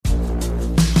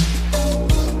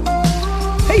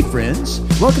Hey friends,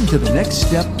 welcome to the Next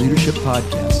Step Leadership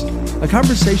Podcast, a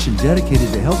conversation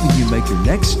dedicated to helping you make your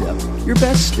next step your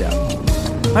best step.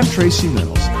 I'm Tracy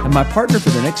Reynolds, and my partner for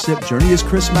the Next Step journey is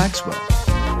Chris Maxwell.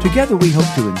 Together we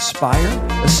hope to inspire,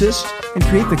 assist, and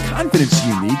create the confidence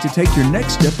you need to take your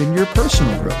next step in your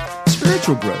personal growth,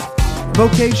 spiritual growth,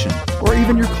 vocation, or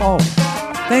even your calling.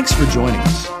 Thanks for joining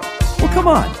us. Well, come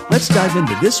on, let's dive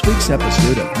into this week's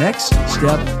episode of Next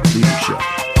Step Leadership.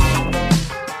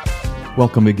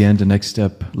 Welcome again to Next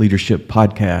Step Leadership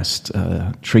Podcast.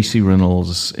 Tracy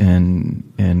Reynolds and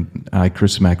I,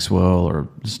 Chris Maxwell, are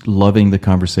just loving the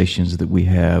conversations that we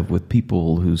have with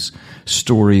people whose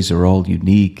stories are all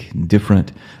unique and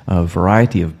different, a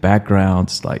variety of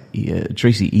backgrounds. Like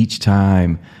Tracy, each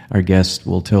time our guest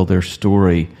will tell their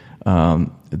story,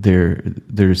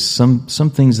 there's some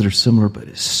things that are similar, but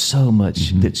it's so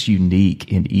much that's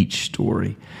unique in each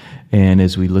story. And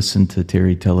as we listen to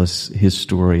Terry tell us his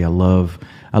story, I love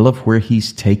where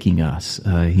he's taking us.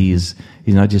 He's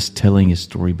not just telling his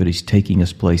story, but he's taking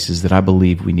us places that I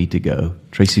believe we need to go.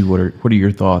 Tracy, what are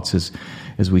your thoughts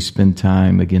as we spend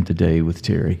time again today with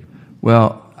Terry?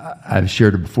 Well, I've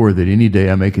shared it before that any day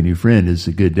I make a new friend is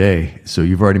a good day. So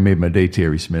you've already made my day,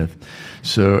 Terry Smith.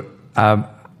 So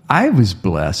I was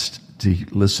blessed to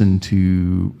listen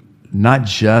to not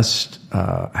just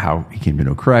how he came to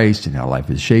know Christ and how life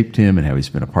has shaped him and how he's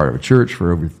been a part of a church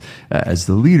for as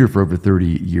the leader for over 30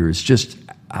 years, just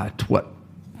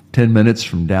 10 minutes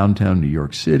from downtown New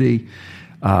York City.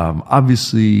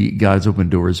 Obviously, God's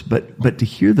opened doors, but to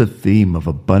hear the theme of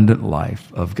abundant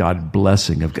life, of God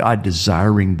blessing, of God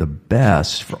desiring the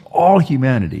best for all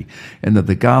humanity, and that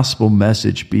the gospel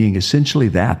message being essentially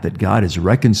that God is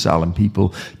reconciling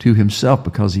people to himself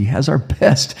because he has our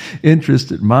best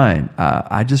interest in mind.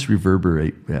 I just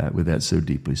reverberate with that so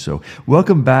deeply. So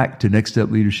welcome back to Next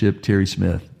Step Leadership, Terry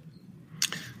Smith.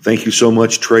 Thank you so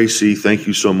much, Tracy. Thank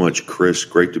you so much, Chris.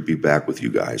 Great to be back with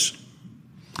you guys.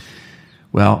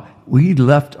 Well, we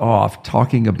left off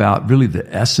talking about really the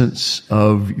essence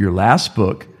of your last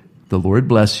book, The Lord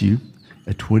Bless You,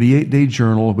 a 28-day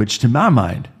journal, which to my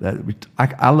mind,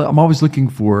 I'm always looking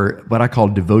for what I call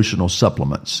devotional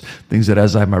supplements, things that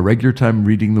as I have my regular time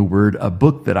reading the Word, a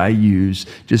book that I use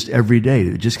just every day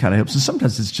that just kind of helps. And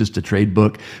sometimes it's just a trade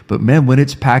book, but man, when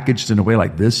it's packaged in a way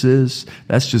like this is,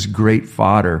 that's just great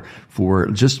fodder for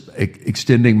just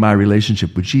extending my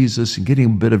relationship with Jesus and getting a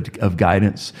bit of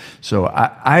guidance. So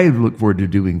I look forward to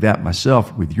doing that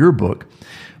myself with your book.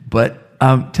 But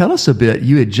tell us a bit.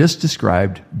 You had just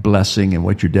described blessing and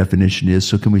what your definition is.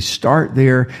 So can we start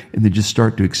there and then just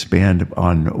start to expand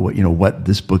on what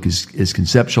this book is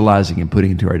conceptualizing and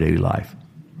putting into our daily life?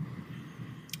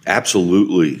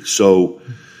 Absolutely. So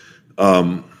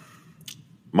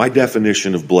my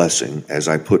definition of blessing, as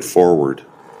I put forward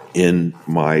in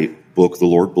my book, The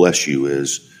Lord Bless You,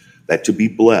 is that to be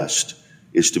blessed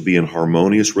is to be in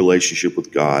harmonious relationship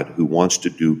with God who wants to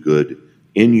do good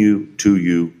in you, to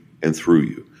you, and through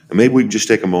you. And maybe we can just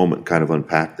take a moment and kind of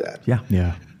unpack that.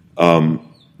 Yeah.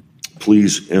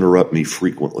 Please interrupt me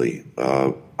frequently.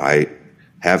 I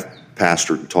have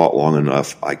pastored and taught long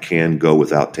enough. I can go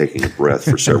without taking a breath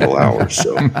for several hours.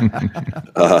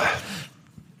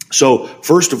 So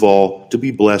first of all, to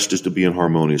be blessed is to be in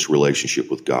harmonious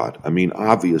relationship with God. I mean,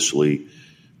 obviously,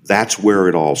 that's where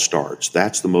it all starts.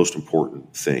 That's the most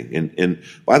important thing. And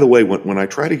by the way, when I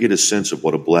try to get a sense of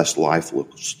what a blessed life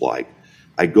looks like,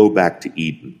 I go back to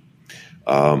Eden.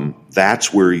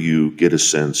 That's where you get a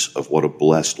sense of what a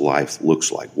blessed life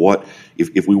looks like.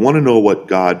 If we want to know what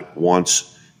God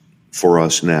wants for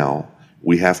us now,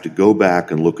 we have to go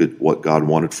back and look at what God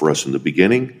wanted for us in the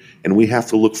beginning, and we have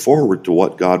to look forward to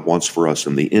what God wants for us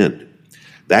in the end.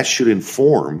 That should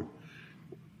inform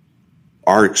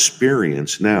our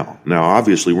experience now. Now,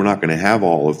 obviously, we're not going to have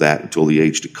all of that until the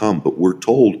age to come, but we're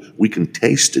told we can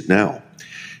taste it now.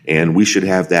 And we should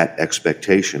have that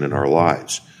expectation in our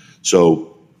lives.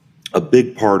 So a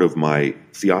big part of my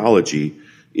theology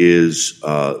is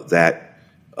that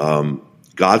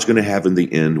God's going to have in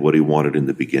the end what he wanted in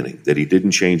the beginning, that he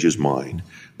didn't change his mind,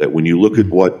 that when you look at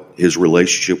what his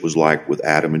relationship was like with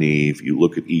Adam and Eve, you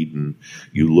look at Eden,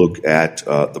 you look at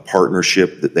the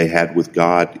partnership that they had with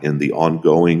God in the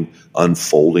ongoing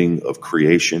unfolding of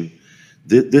creation.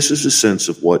 This is a sense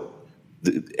of what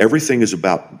everything is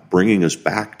about, bringing us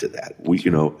back to that.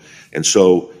 And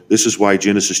so this is why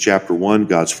Genesis chapter 1,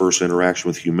 God's first interaction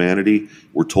with humanity,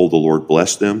 we're told the Lord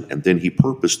blessed them, and then he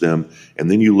purposed them.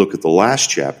 And then you look at the last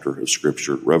chapter of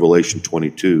Scripture, Revelation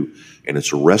 22, and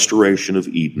it's a restoration of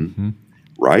Eden,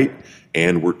 right?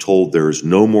 And we're told there is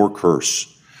no more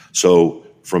curse. So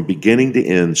from beginning to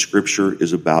end, Scripture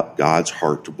is about God's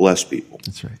heart to bless people.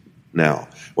 That's right. now.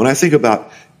 When I think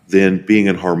about then being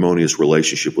in harmonious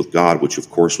relationship with God, which of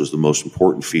course was the most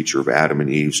important feature of Adam and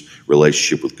Eve's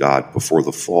relationship with God before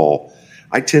the fall,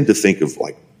 I tend to think of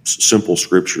like simple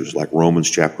scriptures like Romans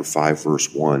chapter 5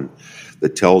 verse 1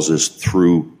 that tells us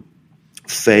through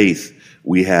faith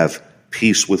we have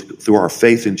peace through our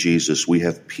faith in Jesus, we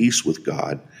have peace with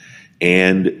God,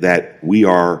 and that we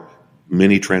are,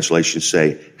 many translations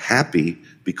say, happy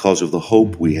because of the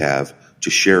hope we have to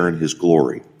share in his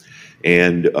glory.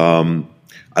 And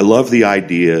I love the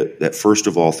idea that, first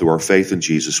of all, through our faith in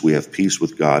Jesus, we have peace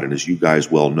with God. And as you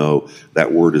guys well know,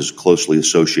 that word is closely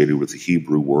associated with the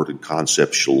Hebrew word and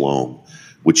concept shalom,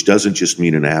 which doesn't just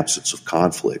mean an absence of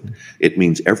conflict. It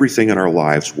means everything in our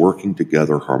lives working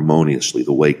together harmoniously,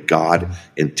 the way God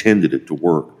intended it to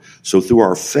work. So through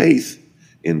our faith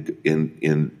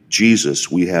in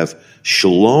Jesus, we have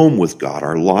shalom with God.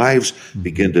 Our lives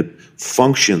begin to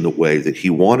function the way that he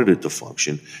wanted it to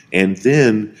function. And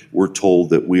then we're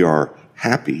told that we are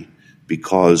happy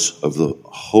because of the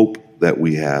hope that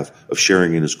we have of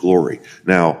sharing in his glory.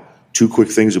 Now, two quick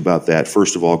things about that.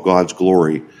 First of all, God's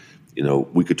glory, you know,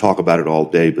 we could talk about it all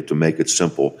day, but to make it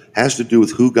simple, has to do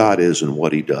with who God is and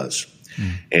what he does.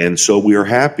 And so we are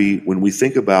happy when we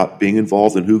think about being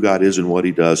involved in who God is and what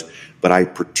he does, but I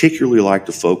particularly like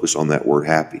to focus on that word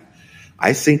happy.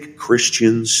 I think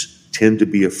Christians tend to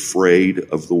be afraid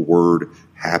of the word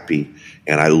happy,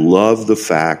 and I love the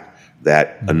fact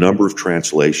that a number of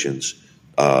translations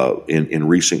in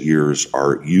recent years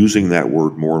are using that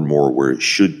word more and more where it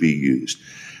should be used.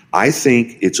 I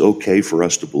think it's okay for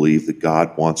us to believe that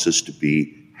God wants us to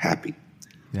be happy,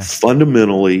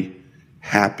 fundamentally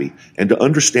happy, and to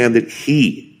understand that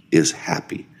he is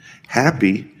happy.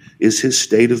 Happy is his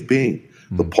state of being.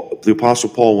 The Apostle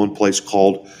Paul, one place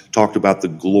talked about the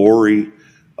glory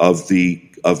of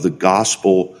the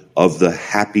gospel of the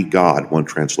happy God. One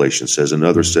translation says.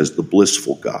 Another says the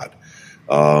blissful God.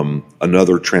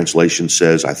 Another translation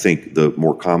says, I think the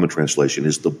more common translation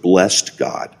is the blessed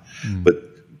God.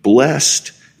 But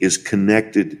blessed is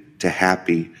connected to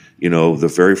happy. You know, the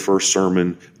very first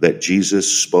sermon that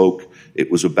Jesus spoke,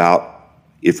 it was about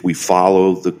if we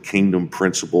follow the kingdom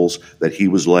principles that he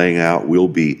was laying out, we'll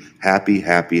be happy,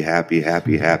 happy, happy,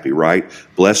 happy, happy, right?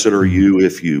 Blessed are you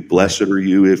if you, blessed are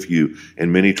you if you.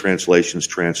 And many translations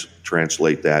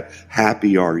translate that,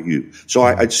 happy are you. So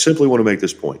I simply want to make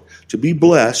this point. To be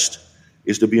blessed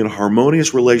is to be in a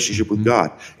harmonious relationship with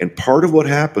God. And part of what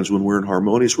happens when we're in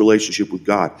harmonious relationship with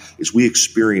God is we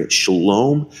experience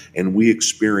shalom and we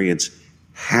experience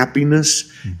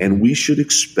happiness, and we should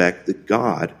expect that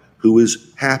God, who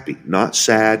is happy, not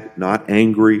sad, not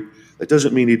angry, that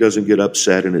doesn't mean he doesn't get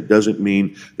upset, and it doesn't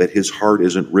mean that his heart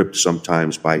isn't ripped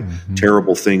sometimes by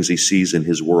terrible things he sees in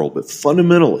his world. But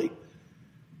fundamentally,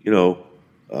 you know,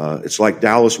 it's like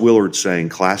Dallas Willard saying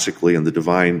classically in The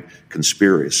Divine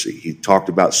Conspiracy. He talked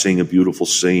about seeing a beautiful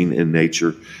scene in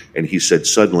nature, and he said,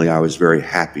 suddenly I was very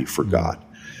happy for God,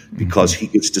 because he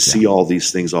gets to see all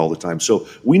these things all the time. So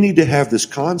we need to have this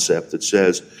concept that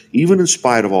says, even in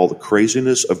spite of all the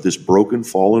craziness of this broken,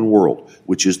 fallen world,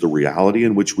 which is the reality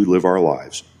in which we live our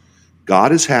lives,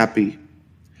 God is happy.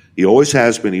 He always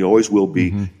has been. He always will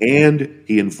be. And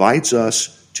he invites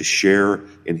us to share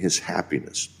in his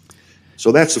happiness.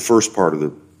 So that's the first part of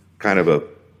the kind of a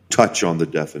touch on the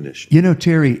definition. You know,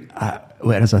 Terry,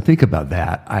 as I think about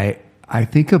that, I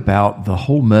think about the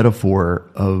whole metaphor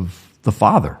of the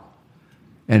father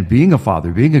and being a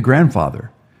father, being a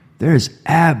grandfather. There is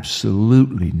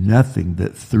absolutely nothing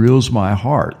that thrills my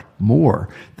heart more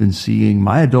than seeing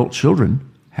my adult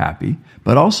children happy,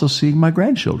 but also seeing my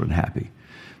grandchildren happy.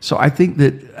 So I think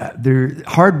that they're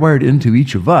hardwired into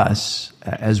each of us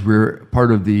as we're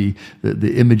part of the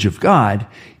image of God,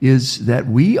 is that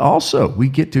we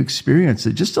get to experience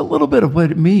just a little bit of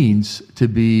what it means to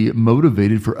be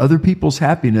motivated for other people's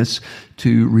happiness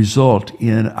to result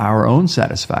in our own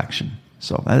satisfaction.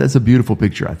 So that's a beautiful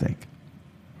picture, I think.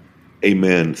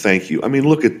 Amen. Thank you. I mean,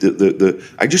 look at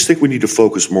I just think we need to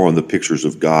focus more on the pictures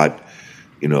of God,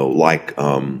 you know, like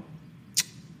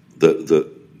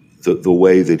the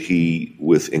way that he,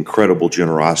 with incredible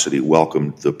generosity,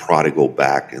 welcomed the prodigal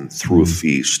back and through a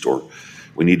feast. Or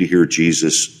we need to hear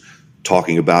Jesus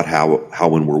talking about how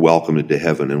when we're welcomed into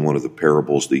heaven, in one of the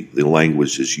parables, the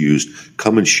language is used,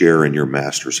 come and share in your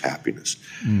master's happiness.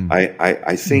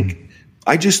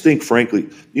 I just think, frankly,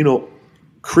 you know,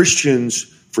 Christians,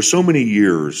 for so many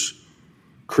years,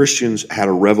 Christians had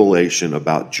a revelation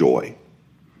about joy.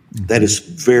 That is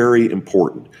very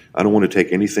important. I don't want to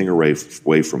take anything away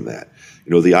from that.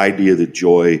 You know, the idea that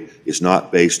joy is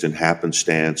not based in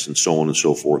happenstance and so on and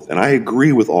so forth. And I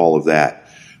agree with all of that.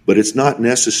 But it's not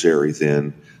necessary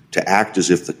then to act as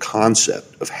if the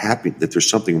concept of happiness, that there's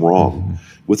something wrong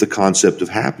with the concept of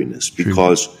happiness,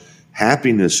 because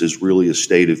happiness is really a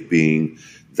state of being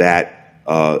that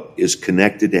is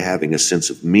connected to having a sense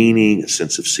of meaning, a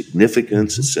sense of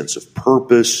significance, a sense of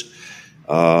purpose,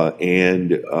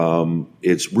 and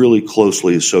it's really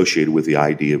closely associated with the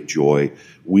idea of joy.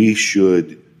 We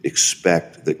should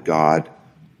expect that God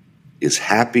is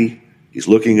happy. He's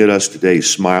looking at us today, he's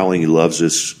smiling, he loves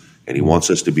us, and he wants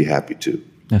us to be happy too.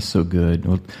 That's so good.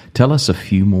 Well, tell us a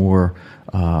few more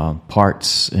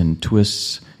parts and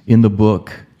twists in the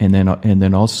book, and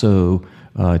then also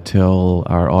tell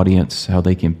our audience how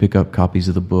they can pick up copies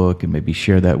of the book and maybe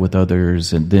share that with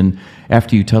others. And then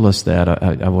after you tell us that,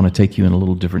 I want to take you in a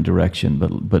little different direction.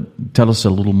 But tell us a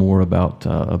little more about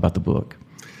the book.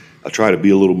 I'll try to be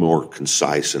a little more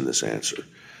concise in this answer.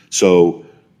 So,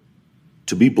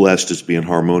 to be blessed is to be in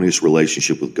harmonious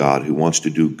relationship with God, who wants to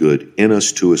do good in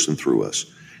us, to us, and through us.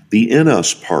 The in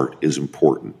us part is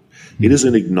important. It is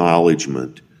an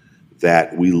acknowledgement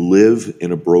that we live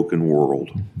in a broken world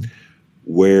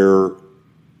where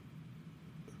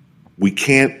we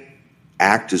can't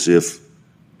act as if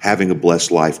having a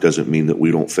blessed life doesn't mean that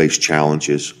we don't face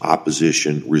challenges,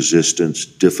 opposition, resistance,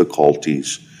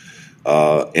 difficulties,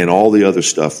 and all the other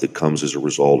stuff that comes as a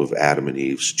result of Adam and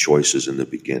Eve's choices in the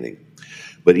beginning.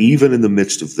 But even in the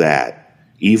midst of that,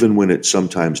 even when it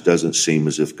sometimes doesn't seem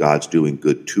as if God's doing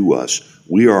good to us,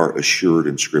 we are assured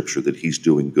in Scripture that He's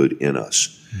doing good in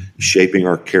us. He's shaping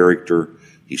our character.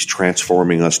 He's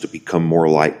transforming us to become more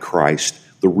like Christ,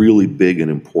 the really big and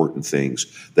important things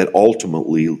that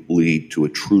ultimately lead to a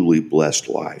truly blessed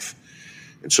life.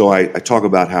 And so I talk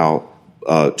about how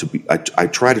I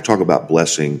try to talk about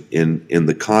blessing in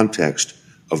the context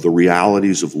of the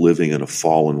realities of living in a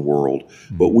fallen world.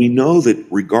 But we know that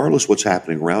regardless what's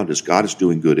happening around us, God is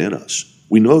doing good in us.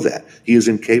 We know that. He is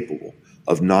incapable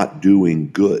of not doing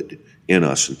good in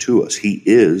us and to us. He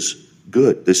is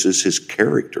good. This is His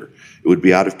character. It would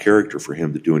be out of character for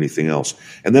Him to do anything else.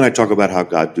 And then I talk about how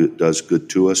God does good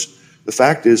to us. The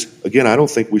fact is, again, I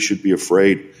don't think we should be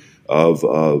afraid of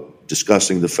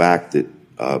discussing the fact that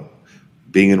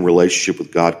being in relationship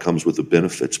with God comes with a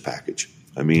benefits package.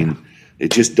 I mean, it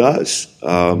just does.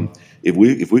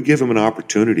 If we give Him an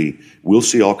opportunity, we'll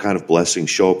see all kind of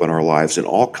blessings show up in our lives in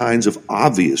all kinds of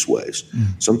obvious ways.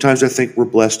 Sometimes I think we're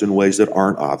blessed in ways that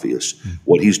aren't obvious,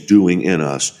 what He's doing in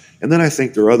us. And then I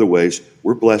think there are other ways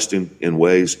we're blessed in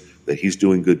ways that He's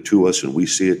doing good to us and we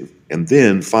see it. And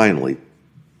then finally,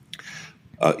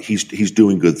 He's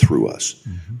doing good through us.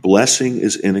 Blessing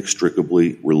is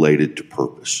inextricably related to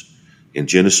purpose. In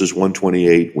Genesis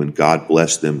 1:28, when God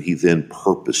blessed them, He then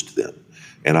purposed them.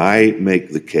 And I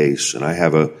make the case, and I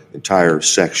have an entire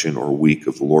section or week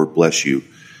of The Lord Bless You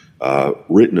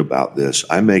written about this.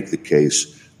 I make the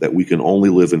case that we can only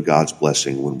live in God's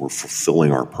blessing when we're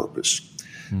fulfilling our purpose.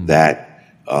 That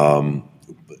it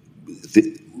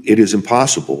is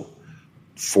impossible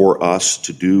for us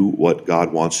to do what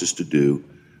God wants us to do,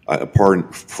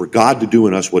 for God to do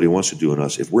in us what He wants to do in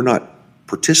us, if we're not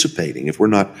participating, if we're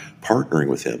not partnering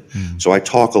with Him. So I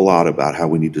talk a lot about how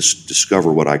we need to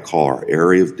discover what I call our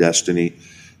area of destiny,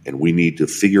 and we need to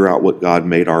figure out what God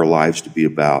made our lives to be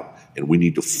about, and we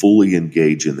need to fully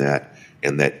engage in that,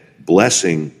 and that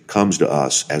blessing comes to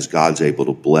us as God's able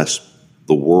to bless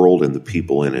the world and the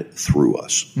people in it through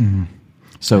us.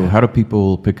 So how do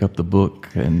people pick up the book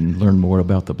and learn more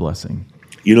about the blessing?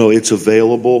 You know, it's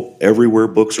available everywhere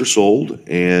books are sold,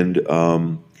 and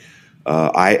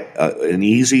an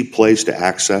easy place to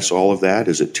access all of that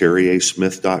is at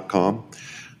terryasmith.com,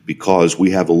 because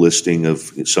we have a listing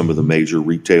of some of the major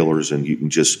retailers, and you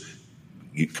can just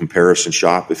comparison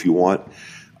shop if you want.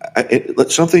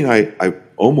 Something I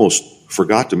almost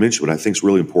forgot to mention, but I think is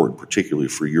really important, particularly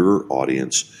for your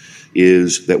audience,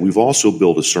 is that we've also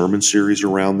built a sermon series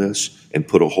around this and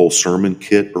put a whole sermon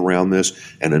kit around this,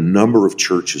 and a number of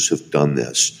churches have done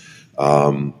this.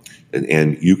 And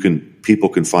people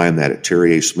can find that at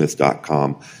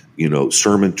terryasmith.com. You know,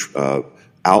 sermon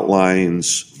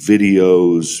outlines,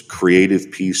 videos,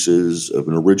 creative pieces of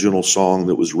an original song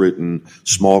that was written,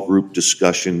 small group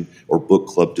discussion or book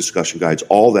club discussion guides,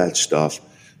 all that stuff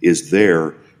is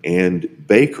there. And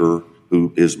Baker,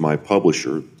 who is my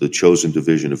publisher, the Chosen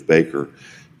Division of Baker,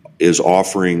 is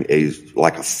offering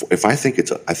I think it's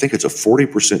a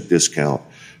 40% discount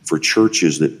for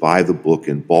churches that buy the book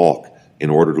in bulk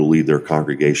in order to lead their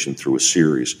congregation through a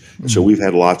series. So we've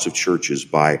had lots of churches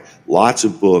buy lots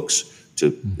of books.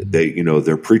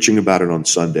 They're preaching about it on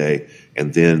Sunday,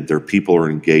 and then their people are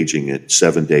engaging it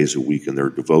 7 days a week in their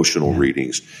devotional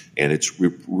readings, and it's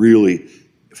really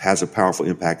has a powerful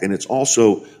impact. And it's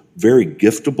also very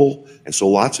giftable. And so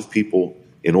lots of people,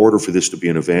 in order for this to be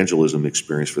an evangelism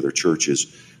experience for their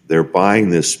churches, they're buying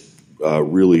this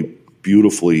really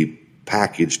beautifully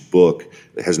packaged book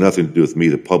that has nothing to do with me.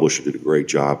 The publisher did a great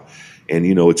job. And,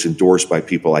 it's endorsed by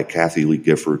people like Kathy Lee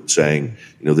Gifford saying,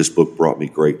 this book brought me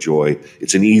great joy.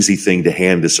 It's an easy thing to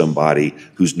hand to somebody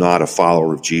who's not a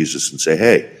follower of Jesus and say,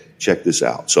 hey, check this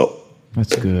out. So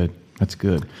that's good. That's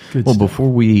good. Good well, stuff. Before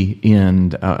we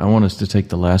end, I want us to take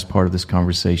the last part of this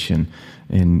conversation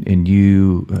and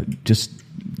you just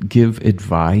give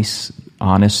advice,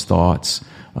 honest thoughts,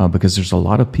 because there's a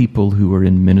lot of people who are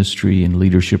in ministry and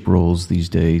leadership roles these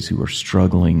days who are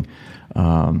struggling.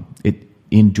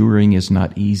 Enduring is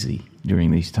not easy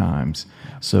during these times.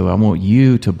 So I want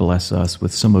you to bless us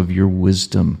with some of your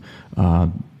wisdom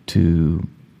to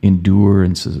endure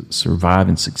and survive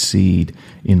and succeed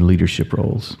in leadership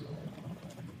roles.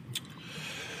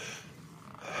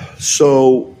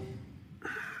 So,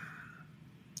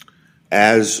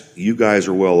 as you guys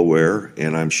are well aware,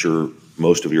 and I'm sure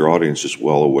most of your audience is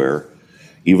well aware,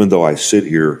 even though I sit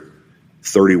here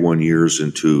 31 years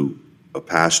into a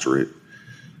pastorate,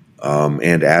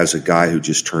 and as a guy who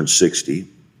just turned 60,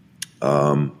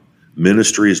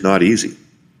 ministry is not easy.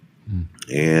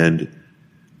 And,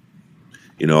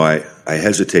 I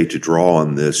hesitate to draw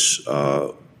on this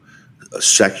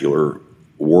secular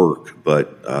work,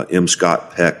 but M.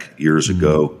 Scott Peck years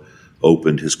ago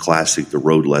opened his classic, The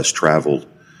Road Less Traveled,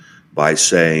 by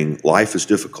saying life is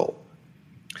difficult.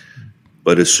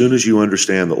 But as soon as you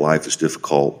understand that life is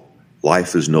difficult,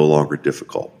 life is no longer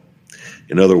difficult.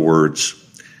 In other words,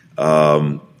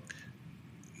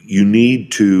 you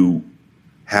need to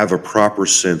have a proper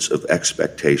sense of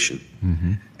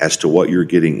expectation as to what you're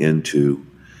getting into.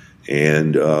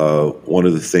 And one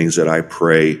of the things that I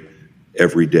pray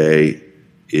every day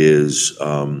is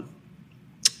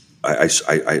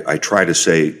I try to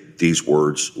say these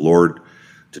words: Lord,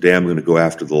 today I'm going to go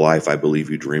after the life I believe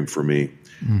you dreamed for me.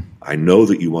 I know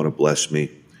that you want to bless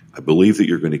me. I believe that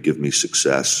you're going to give me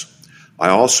success. I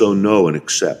also know and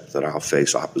accept that I'll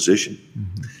face opposition.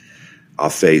 I'll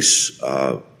face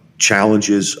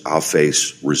challenges. I'll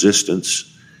face resistance.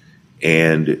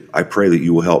 And I pray that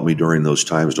you will help me during those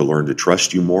times to learn to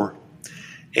trust you more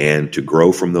and to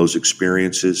grow from those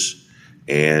experiences.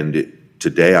 And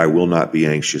today I will not be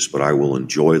anxious, but I will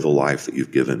enjoy the life that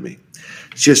you've given me.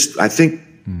 It's just, I think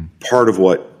part of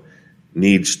what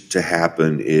needs to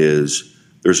happen is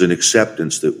there's an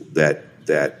acceptance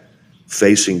that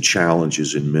facing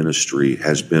challenges in ministry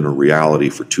has been a reality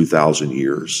for 2,000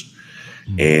 years.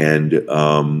 And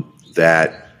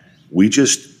that we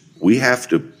have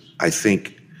to, I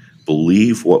think,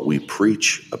 believe what we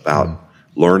preach about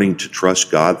learning to trust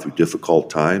God through difficult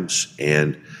times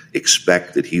and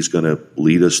expect that He's going to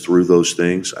lead us through those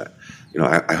things.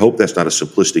 I hope that's not a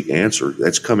simplistic answer.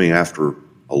 That's coming after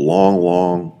a long,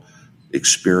 long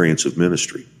experience of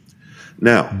ministry.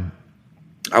 Now,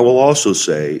 I will also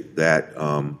say that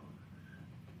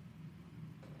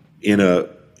in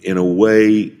a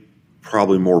way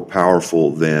probably more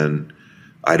powerful than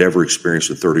I'd ever experienced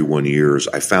in 31 years,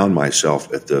 I found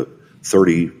myself at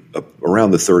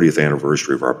around the 30th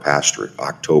anniversary of our pastorate,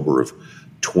 October of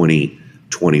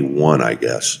 2021, I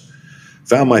guess.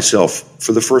 Found myself,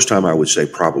 for the first time, I would say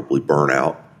probably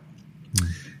burnout.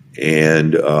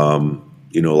 And,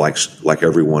 like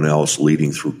everyone else,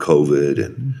 leading through COVID,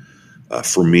 and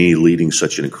for me, leading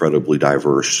such an incredibly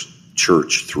diverse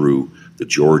church through the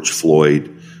George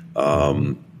Floyd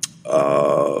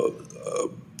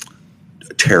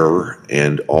terror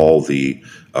and all the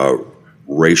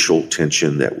racial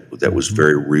tension that was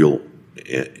very real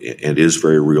and is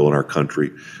very real in our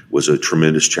country was a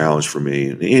tremendous challenge for me.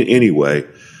 And anyway,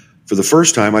 for the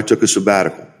first time, I took a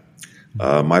sabbatical.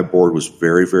 My board was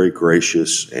very, very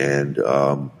gracious, and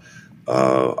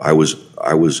I was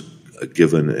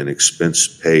given an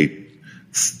expense-paid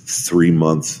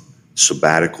 3-month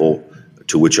sabbatical,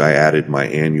 to which I added my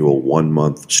annual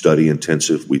 1-month study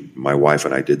intensive. My wife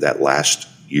and I did that last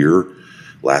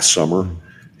summer,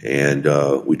 and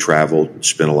we traveled and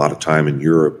spent a lot of time in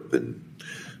Europe, and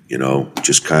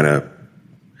just kind of,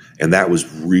 and that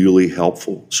was really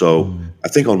helpful. So I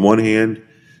think on one hand,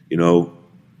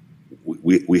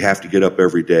 we have to get up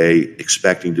every day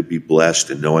expecting to be blessed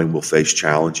and knowing we'll face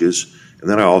challenges. And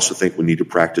then I also think we need to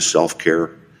practice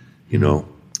self-care.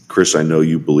 Chris, I know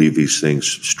you believe these things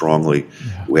strongly.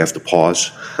 Yeah. We have to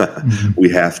pause. We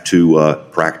have to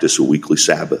practice a weekly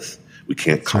Sabbath. We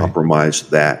can't compromise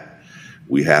that.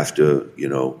 We have to,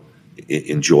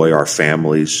 enjoy our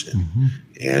families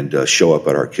and show up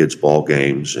at our kids' ball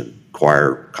games and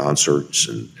choir concerts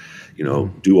and,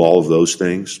 do all of those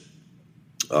things.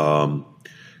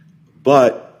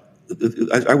 But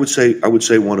I would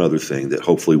say one other thing that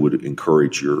hopefully would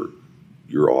encourage your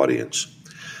audience.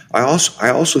 I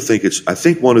also think I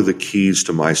think one of the keys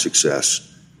to my success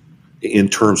in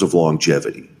terms of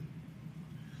longevity,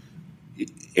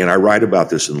 and I write about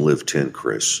this in Live 10,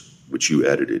 Chris, which you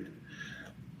edited,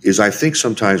 is I think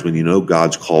sometimes when you know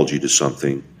God's called you to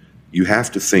something, you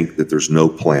have to think that there's no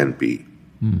plan B.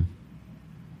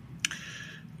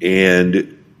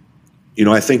 And,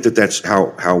 I think that's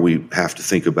how we have to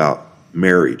think about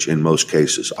marriage in most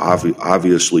cases.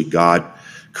 Obviously, God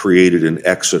created an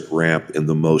exit ramp in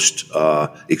the most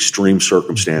extreme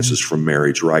circumstances from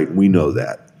marriage, right? And we know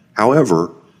that.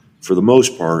 However, for the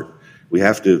most part, we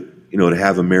have to, to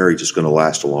have a marriage that's going to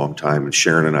last a long time. And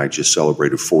Sharon and I just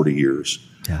celebrated 40 years.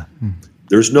 Yeah.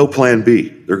 There's no plan B.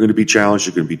 There are going to be challenges.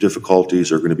 There are going to be difficulties.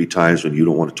 There are going to be times when you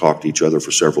don't want to talk to each other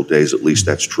for several days. At least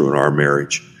that's true in our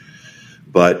marriage.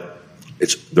 But I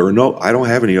don't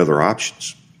have any other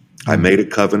options. I made a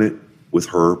covenant with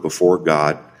her before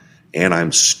God, and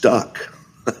I'm stuck.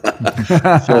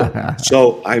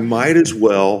 So I might as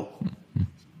well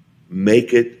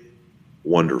make it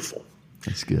wonderful.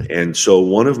 That's good. And so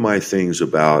one of my things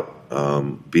about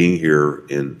being here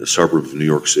in the suburbs of New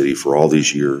York City for all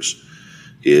these years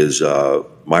is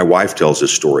my wife tells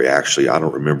this story. Actually, I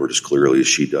don't remember it as clearly as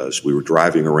she does. We were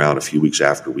driving around a few weeks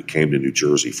after we came to New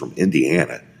Jersey from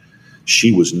Indiana.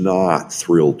 She was not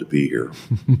thrilled to be here.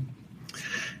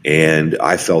 And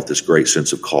I felt this great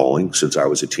sense of calling since I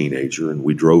was a teenager. And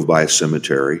we drove by a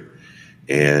cemetery.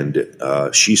 And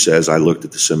she says, I looked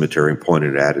at the cemetery and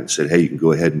pointed at it and said, hey, you can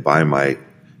go ahead and buy my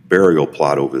burial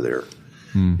plot over there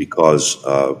because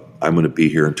I'm going to be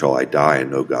here until I die and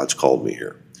know God's called me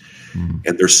here.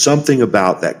 And there's something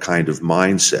about that kind of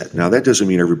mindset. Now, that doesn't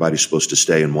mean everybody's supposed to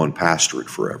stay in one pastorate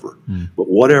forever. But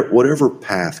whatever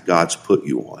path God's put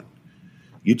you on,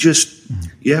 you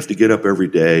have to get up every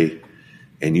day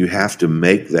and you have to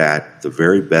make that the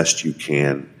very best you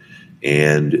can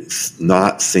and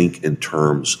not think in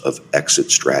terms of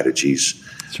exit strategies.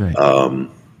 That's right.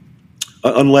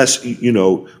 Unless,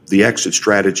 the exit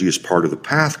strategy is part of the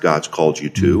path God's called you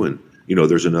to, and,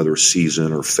 there's another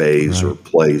season or phase or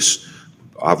place.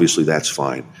 Obviously, that's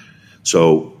fine.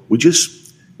 So we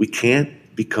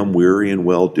can't become weary in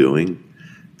well-doing,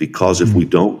 because if we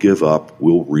don't give up,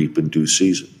 we'll reap in due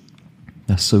season.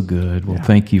 That's so good. Well,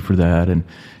 thank you for that. And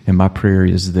my prayer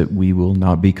is that we will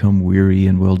not become weary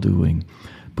in well-doing,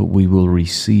 but we will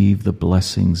receive the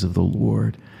blessings of the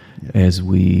Lord as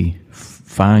we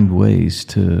find ways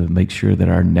to make sure that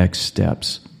our next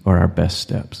steps are our best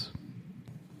steps.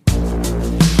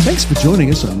 Thanks for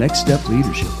joining us on Next Step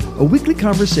Leadership, a weekly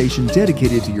conversation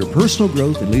dedicated to your personal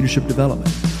growth and leadership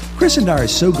development. Chris and I are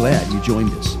so glad you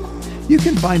joined us. You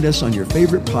can find us on your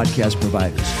favorite podcast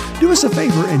providers. Do us a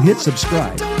favor and hit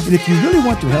subscribe. And if you really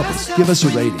want to help us, give us a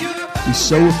rating. We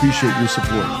so appreciate your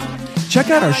support. Check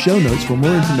out our show notes for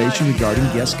more information regarding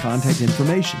guest contact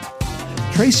information.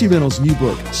 Tracy Reynolds' new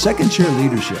book, Second Chair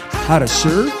Leadership, How to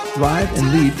Serve, Thrive,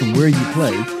 and Lead from Where You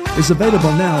Play, is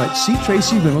available now at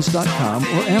ctracyreynolds.com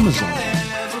or Amazon.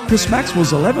 Chris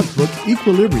Maxwell's 11th book,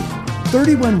 Equilibrium,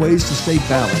 31 Ways to Stay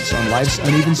Balanced on Life's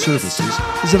Uneven Surfaces,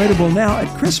 is available now at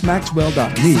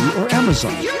chrismaxwell.me or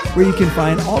Amazon, where you can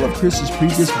find all of Chris's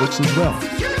previous books as well.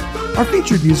 Our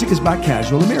featured music is by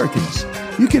Casual Americans.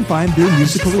 You can find their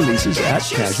musical releases at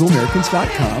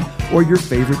casualamericans.com or your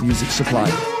favorite music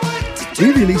supplier.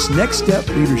 We release Next Step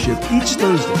Leadership each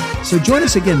Thursday, so join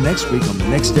us again next week on the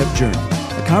Next Step Journey,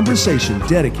 a conversation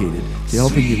dedicated to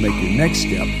helping you make your next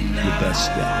step your best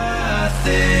step.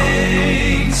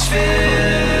 Things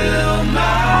fill my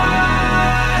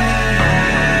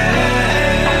head,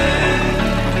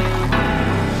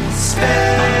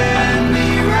 spin me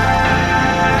round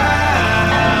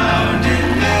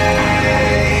and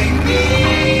make me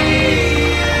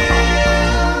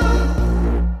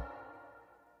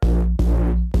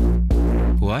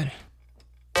ill. What?